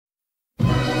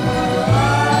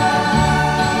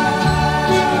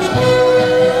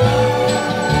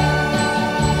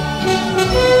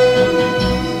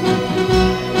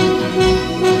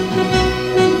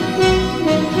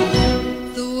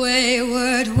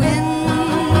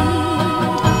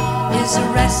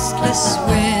restless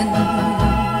wind,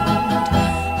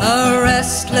 a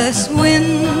restless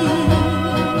wind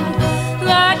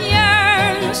that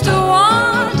yearns to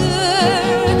wander,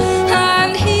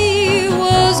 and he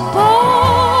was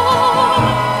born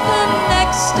the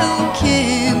next of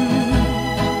kin,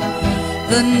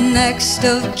 the next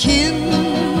of kin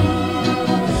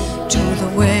to the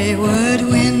wayward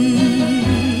wind.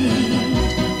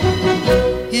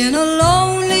 In a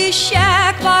lonely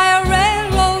shack by a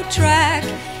railroad track,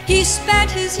 he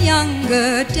spent his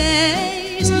younger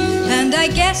days, and I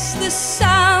guess the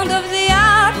sound of the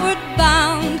outward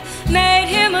bound made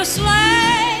him a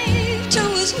slave to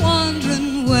his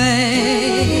wandering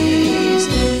ways.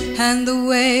 And the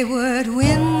wayward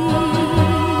wind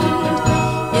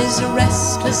is a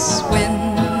restless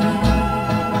wind,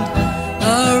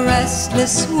 a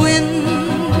restless wind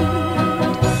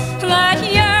that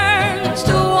yearns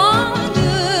to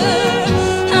wander,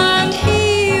 and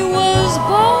he was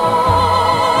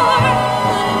born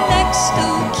the next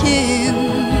of kin,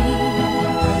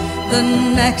 the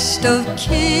next of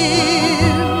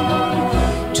kin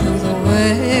to the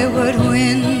wayward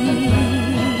wind.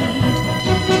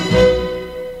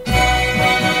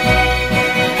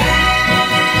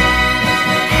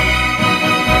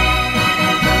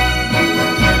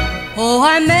 Oh,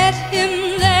 I met him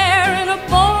there in a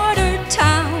border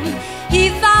town. He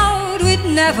vowed we'd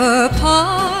never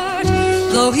part,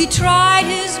 though he tried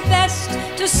his best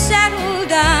to settle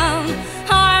down.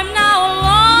 I'm now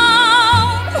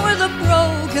alone with a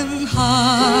broken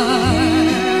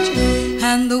heart,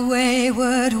 and the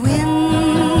wayward wind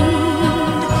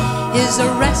is a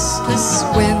restless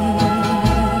wind,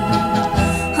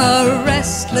 a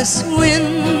restless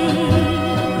wind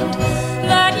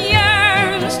that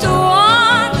yearns to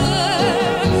wander,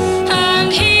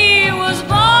 and he was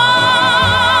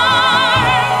born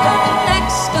the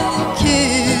next of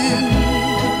kin,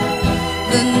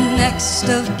 the next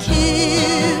of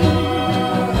kin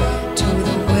to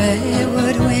the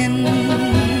wayward wind,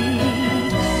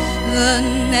 the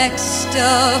next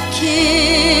of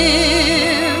kin.